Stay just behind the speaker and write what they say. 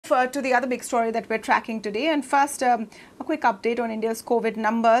to the other big story that we're tracking today. And first, a quick update on India's COVID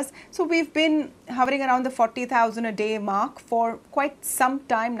numbers. So we've been hovering around the 40,000 a day mark for quite some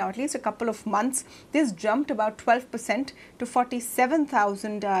time now, at least a couple of months. This jumped about 12% to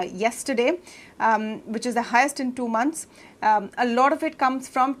 47,000 yesterday, which is the highest in 2 months. A lot of it comes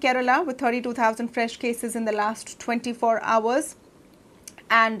from Kerala with 32,000 fresh cases in the last 24 hours.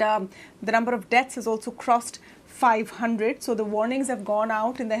 And the number of deaths has also crossed 500. So the warnings have gone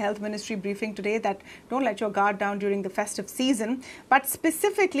out in the Health Ministry briefing today that don't let your guard down during the festive season. But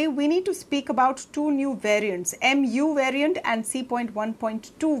specifically, we need to speak about two new variants, Mu variant and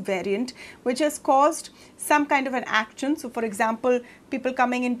C.1.2 variant, which has caused some kind of an action. So, for example, people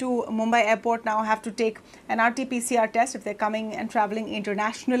coming into Mumbai airport now have to take an RT-PCR test if they're coming and traveling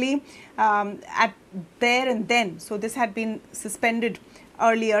internationally at there and then. So this had been suspended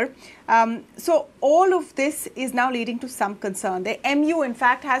earlier. So all of this is now leading to some concern. The Mu, in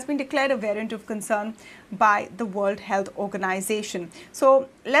fact, has been declared a variant of concern by the World Health Organization. So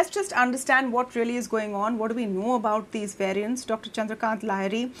let's just understand what really is going on. What do we know about these variants? Dr. Chandrakant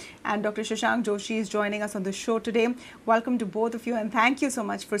Lahariya and Dr. Shashank Joshi is joining us on the show today. Welcome to both of you and thank you so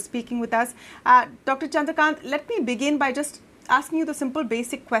much for speaking with us. Dr. Chandrakant, let me begin by just asking you the simple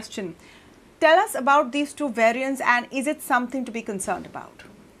basic question. Tell us about these two variants and is it something to be concerned about?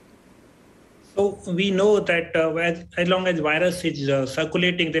 So we know that as long as virus is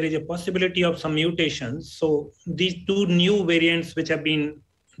circulating, there is a possibility of some mutations. So these two new variants which have been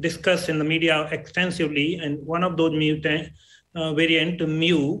discussed in the media extensively, and one of those variant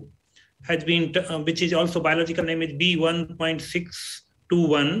Mu has been, which is also biological name is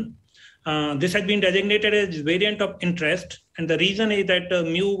B.1.621. This has been designated as variant of interest. And the reason is that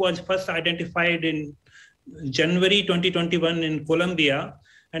Mu was first identified in January 2021 in Colombia.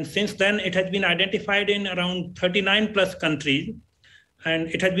 And since then, it has been identified in around 39 plus countries. And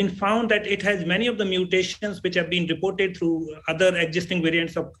it has been found that it has many of the mutations which have been reported through other existing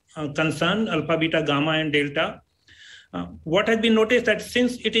variants of concern, alpha, beta, gamma, and delta. What has been noticed that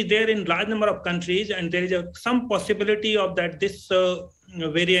since it is there in large number of countries and there is some possibility of that this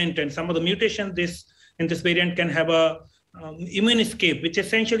variant and some of the mutations in this variant can have a immune escape, which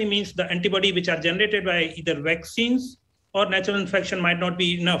essentially means the antibody which are generated by either vaccines or natural infection might not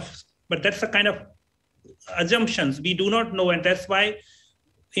be enough. But that's the kind of assumptions we do not know. And that's why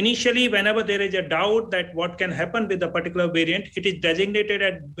initially, whenever there is a doubt that what can happen with a particular variant, it is designated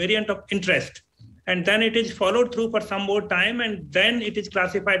as variant of interest. And then it is followed through for some more time, and then it is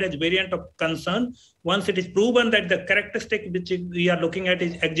classified as variant of concern once it is proven that the characteristic which we are looking at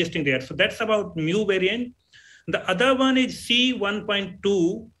is existing there. So that's about Mu variant. The other one is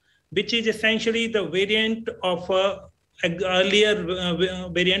C.1.2, which is essentially the variant of earlier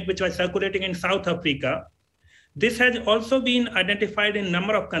variant which was circulating in South Africa. This has also been identified in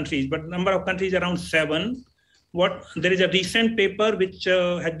number of countries, but number of countries around 7. There is a recent paper which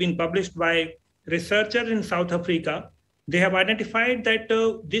has been published by researchers in South Africa. They have identified that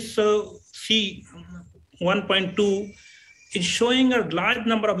this C.1.2 is showing a large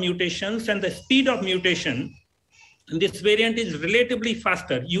number of mutations, and the speed of mutation in this variant is relatively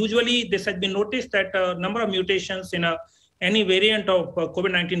faster. Usually, this has been noticed that number of mutations in any variant of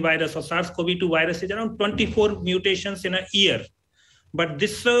COVID-19 virus or SARS-CoV-2 virus is around 24 mutations in a year. But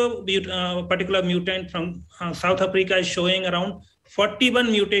this particular mutant from South Africa is showing around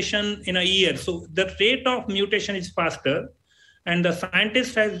 41 mutation in a year. So the rate of mutation is faster. And the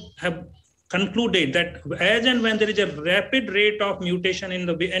scientists have concluded that as and when there is a rapid rate of mutation in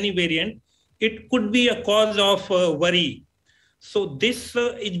any variant, it could be a cause of worry. So this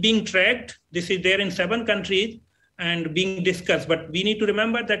is being tracked. This is there in 7 countries and being discussed. But we need to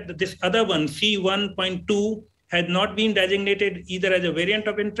remember that this other one, C.1.2, has not been designated either as a variant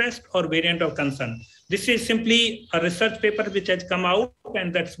of interest or variant of concern. This is simply a research paper which has come out,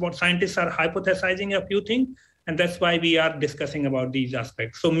 and that's what scientists are hypothesizing a few things, and that's why we are discussing about these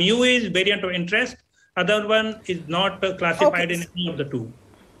aspects. So Mu is variant of interest, other one is not classified in any of the two.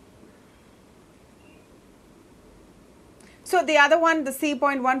 So the other one, the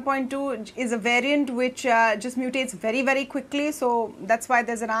C.1.2, is a variant which just mutates very, very quickly. So that's why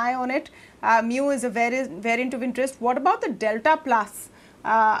there's an eye on it. Mu is a variant of interest. What about the Delta Plus,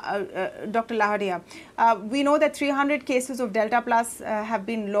 Dr. Lahariya? We know that 300 cases of Delta Plus have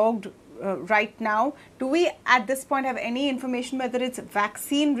been logged right now. Do we at this point have any information whether it's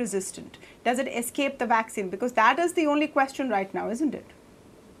vaccine resistant? Does it escape the vaccine? Because that is the only question right now, isn't it?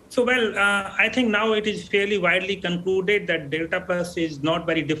 So, well, I think now it is fairly widely concluded that Delta Plus is not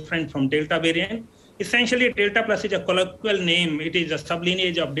very different from Delta variant. Essentially, Delta Plus is a colloquial name. It is a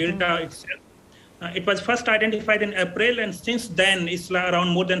sublineage of Delta itself. It was first identified in April, and since then it's around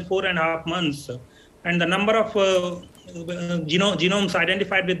more than 4.5 months. And the number of genomes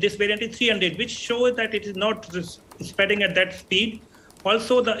identified with this variant is 300, which shows that it is not spreading at that speed.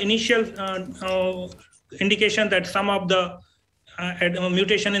 Also, the initial indication that some of the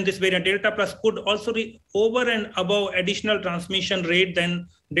mutation in this variant Delta plus could also be over and above additional transmission rate than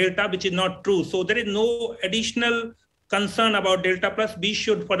Delta, which is not true. So there is no additional concern about Delta plus. We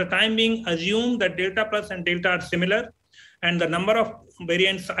should, for the time being, assume that Delta plus and Delta are similar, and the number of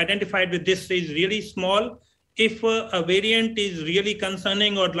variants identified with this is really small. If a variant is really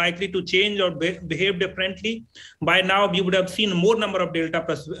concerning or likely to change or behave differently, by now we would have seen more number of Delta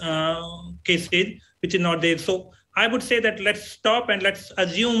plus cases, which is not there. So I would say that let's stop and let's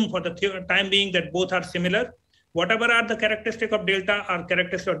assume for the time being that both are similar. Whatever are the characteristics of Delta are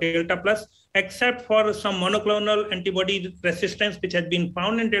characteristics of Delta plus, except for some monoclonal antibody resistance which has been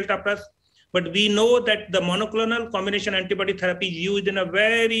found in Delta plus. But we know that the monoclonal combination antibody therapy is used in a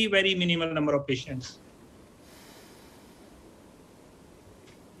very, very minimal number of patients.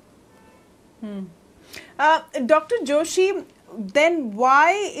 Dr. Joshi, then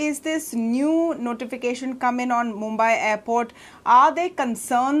why is this new notification coming on Mumbai airport? Are there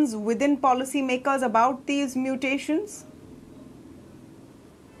concerns within policymakers about these mutations?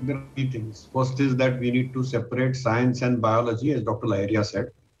 There are three things. First is that we need to separate science and biology, as Dr. Lahariya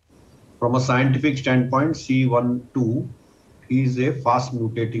said. From a scientific standpoint, C.1.2 is a fast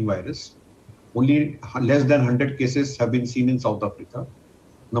mutating virus. Only less than 100 cases have been seen in South Africa.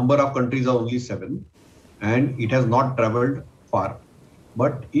 Number of countries are only 7, and it has not traveled far.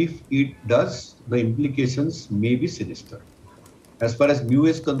 But if it does, the implications may be sinister. As far as Mu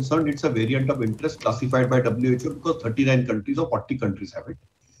is concerned, it's a variant of interest classified by WHO because 39 countries or 40 countries have it.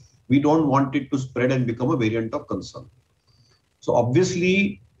 We don't want it to spread and become a variant of concern. So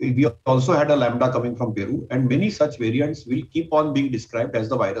obviously, we also had a lambda coming from Peru, and many such variants will keep on being described as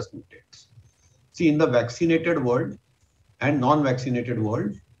the virus mutates. See, in the vaccinated world and non-vaccinated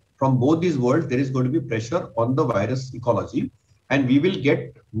world, from both these worlds, there is going to be pressure on the virus ecology, and we will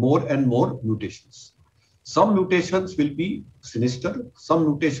get more and more mutations. Some mutations will be sinister, some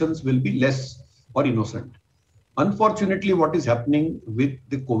mutations will be less or innocent. Unfortunately, what is happening with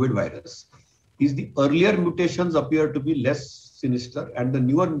the COVID virus is the earlier mutations appear to be less sinister and the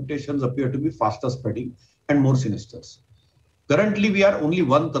newer mutations appear to be faster spreading and more sinister. Currently, we are only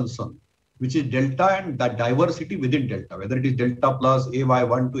one concern, which is Delta and the diversity within Delta, whether it is Delta plus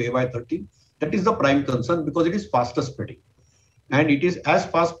AY1 to AY13, that is the prime concern because it is faster spreading. And it is as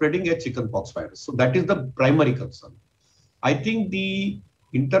fast spreading as chickenpox virus. So that is the primary concern. I think the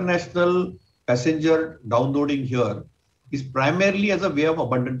international passenger downloading here is primarily as a way of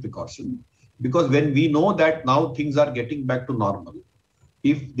abundant precaution, because when we know that now things are getting back to normal,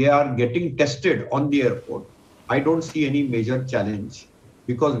 if they are getting tested on the airport, I don't see any major challenge,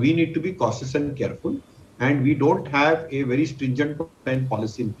 because we need to be cautious and careful, and we don't have a very stringent quarantine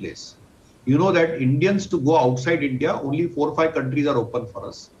policy in place. You know that Indians to go outside India, only 4 or 5 countries are open for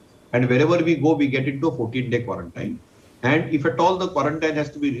us. And wherever we go, we get into a 14-day quarantine. And if at all the quarantine has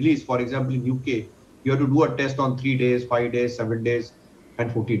to be released, for example, in UK, you have to do a test on 3 days, 5 days, 7 days,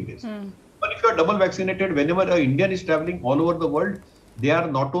 and 14 days. But if you are double vaccinated, whenever an Indian is traveling all over the world, they are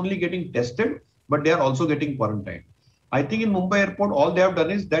not only getting tested, but they are also getting quarantined. I think in Mumbai airport, all they have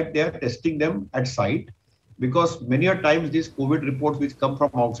done is that they are testing them at site, because many a times these COVID reports which come from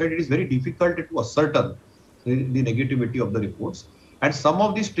outside, it is very difficult to ascertain the negativity of the reports. And some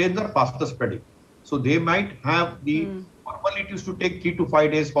of these strains are faster spreading. So they might have the, normally it used to take 3 to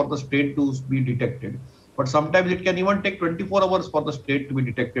 5 days for the strain to be detected. But sometimes it can even take 24 hours for the strain to be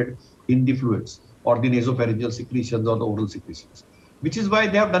detected in the fluids or the nasopharyngeal secretions or the oral secretions, which is why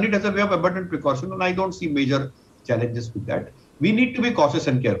they have done it as a way of abundant precaution. And I don't see major challenges with that. We need to be cautious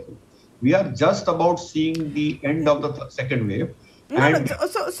and careful. We are just about seeing the end of the second wave.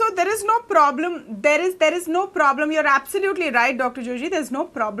 So there is no problem. There is no problem. You're absolutely right, Dr. Joshi. There's no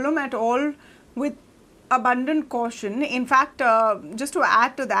problem at all with abundant caution. In fact, just to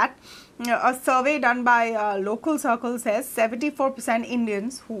add to that, a survey done by Local Circle says 74%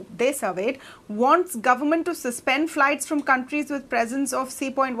 Indians who they surveyed wants government to suspend flights from countries with presence of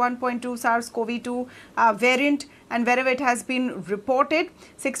C.1.2 SARS-CoV-2 variant, and wherever it has been reported.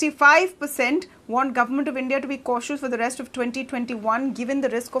 65% want government of India to be cautious for the rest of 2021 given the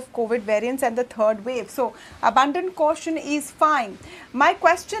risk of COVID variants and the third wave. So abundant caution is fine. My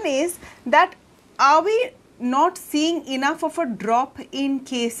question is that, are we not seeing enough of a drop in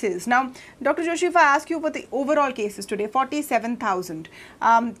cases. Now, Dr. Joshi, if I ask you for the overall cases today, 47,000.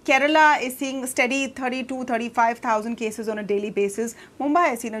 Kerala is seeing steady 32, 35,000 cases on a daily basis. Mumbai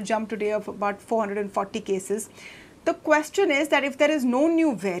has seen a jump today of about 440 cases. The question is that if there is no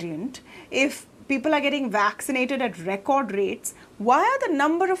new variant, if people are getting vaccinated at record rates, why are the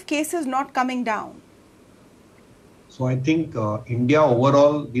number of cases not coming down? So I think India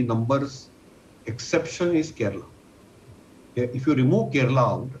overall, the numbers, exception is Kerala. If you remove Kerala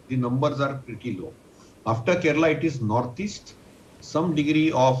out, the numbers are pretty low. After Kerala, it is Northeast, some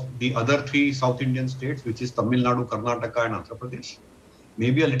degree of the other three South Indian states, which is Tamil Nadu, Karnataka and Andhra Pradesh,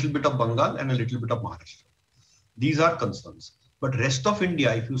 maybe a little bit of Bengal and a little bit of Maharashtra. These are concerns. But rest of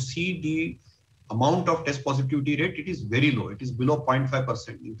India, if you see the amount of test positivity rate, it is very low. It is below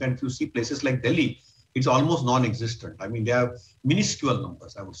 0.5%. In fact, if you see places like Delhi, it's almost non-existent. I mean, they have minuscule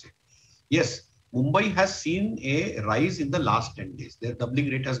numbers, I would say. Yes, Mumbai has seen a rise in the last 10 days. Their doubling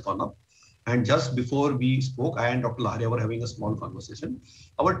rate has gone up. And just before we spoke, I and Dr. Lahariya were having a small conversation.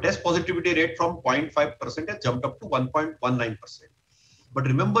 Our test positivity rate from 0.5% has jumped up to 1.19%. But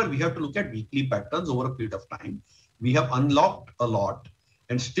remember, we have to look at weekly patterns over a period of time. We have unlocked a lot.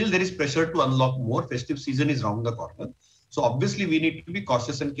 And still there is pressure to unlock more. Festive season is round the corner. So obviously we need to be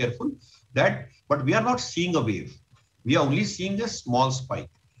cautious and careful but we are not seeing a wave. We are only seeing a small spike.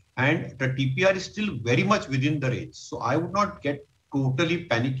 And the TPR is still very much within the range. So I would not get totally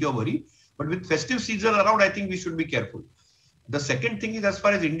panicky or worry. But with festive season around, I think we should be careful. The second thing is, as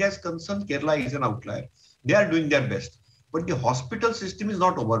far as India is concerned, Kerala is an outlier. They are doing their best. But the hospital system is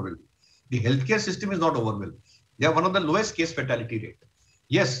not overwhelmed. The healthcare system is not overwhelmed. They are one of the lowest case fatality rate.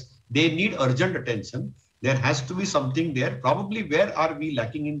 Yes, they need urgent attention. There has to be something there. Probably where are we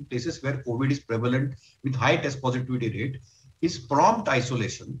lacking in places where COVID is prevalent with high test positivity rate is prompt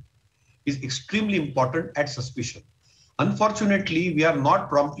isolation is extremely important at suspicion. Unfortunately, we are not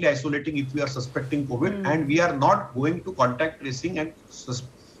promptly isolating if we are suspecting COVID and we are not going to contact tracing and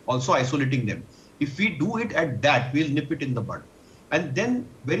also isolating them. If we do it at that, we'll nip it in the bud. And then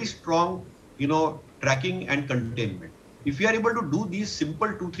very strong, tracking and containment. If we are able to do these simple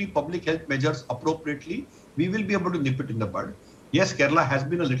 2-3 public health measures appropriately, we will be able to nip it in the bud. Yes, Kerala has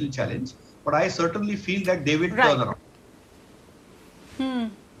been a little challenge, but I certainly feel that they will turn around.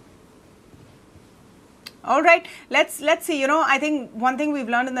 All right, let's see. I think one thing we've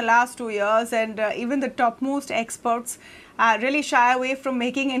learned in the last 2 years, and even the topmost experts really shy away from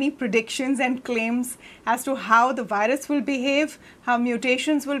making any predictions and claims as to how the virus will behave, how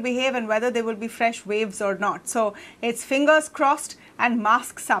mutations will behave, and whether there will be fresh waves or not. So it's fingers crossed and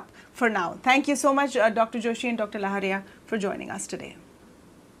masks up for now. Thank you so much, Dr. Joshi and Dr. Lahariya, for joining us today.